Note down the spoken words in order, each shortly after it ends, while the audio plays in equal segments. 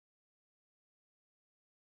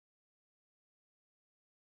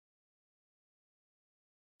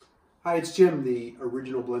Hi, it's Jim, the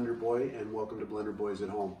original Blender Boy, and welcome to BlenderBoyz at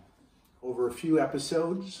Home. Over a few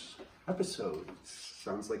episodes,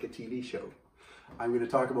 sounds like a TV show, I'm going to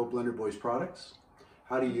talk about BlenderBoyz products,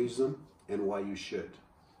 how to use them, and why you should.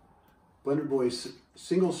 BlenderBoyz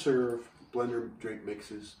single-serve blender drink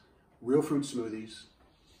mixes, real fruit smoothies,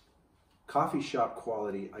 coffee shop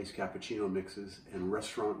quality iced cappuccino mixes, and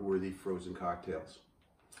restaurant-worthy frozen cocktails.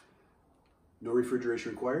 No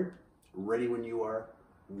refrigeration required, ready when you are.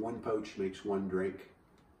 One pouch makes one drink.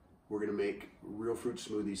 We're going to make real fruit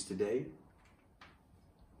smoothies today.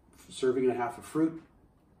 Serving and a half of fruit,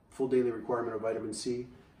 full daily requirement of vitamin C,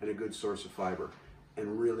 and a good source of fiber.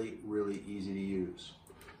 And really, really easy to use.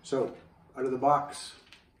 So, out of the box,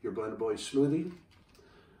 your BlenderBoyz smoothie.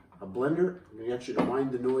 A blender, I'm going to get you to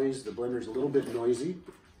mind the noise. The blender's a little bit noisy.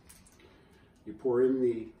 You pour in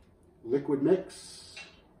the liquid mix,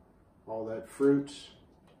 all that fruit,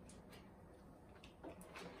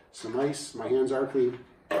 some ice. My hands are clean.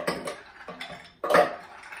 Now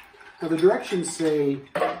the directions say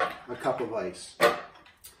a cup of ice.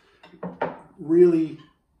 Really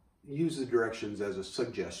use the directions as a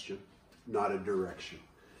suggestion, not a direction.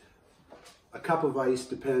 A cup of ice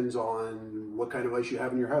depends on what kind of ice you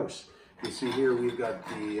have in your house. You see here we've got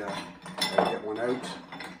the, I'll get one out.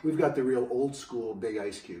 We've got the real old school big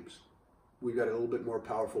ice cubes. We've got a little bit more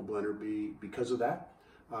powerful blender because of that.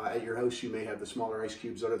 At your house, you may have the smaller ice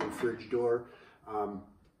cubes out of the fridge door.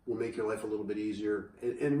 Will make your life a little bit easier.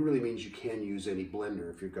 And it really means you can use any blender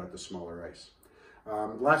if you've got the smaller ice.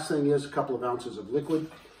 Last thing is a couple of ounces of liquid.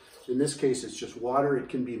 In this case, it's just water. It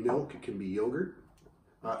can be milk. It can be yogurt.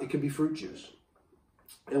 It can be fruit juice.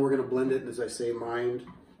 And we're going to blend it, and as I say, mind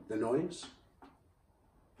the noise.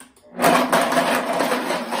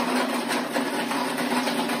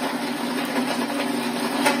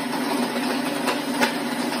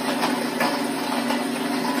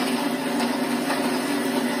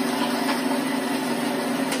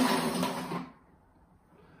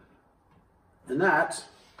 And that's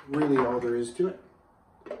really all there is to it.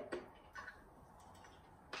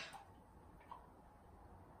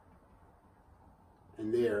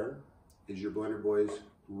 And there is your BlenderBoyz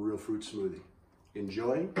Real Fruit Smoothie.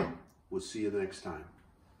 Enjoy. We'll see you the next time.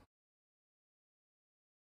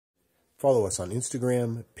 Follow us on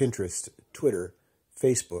Instagram, Pinterest, Twitter,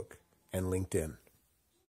 Facebook, and LinkedIn.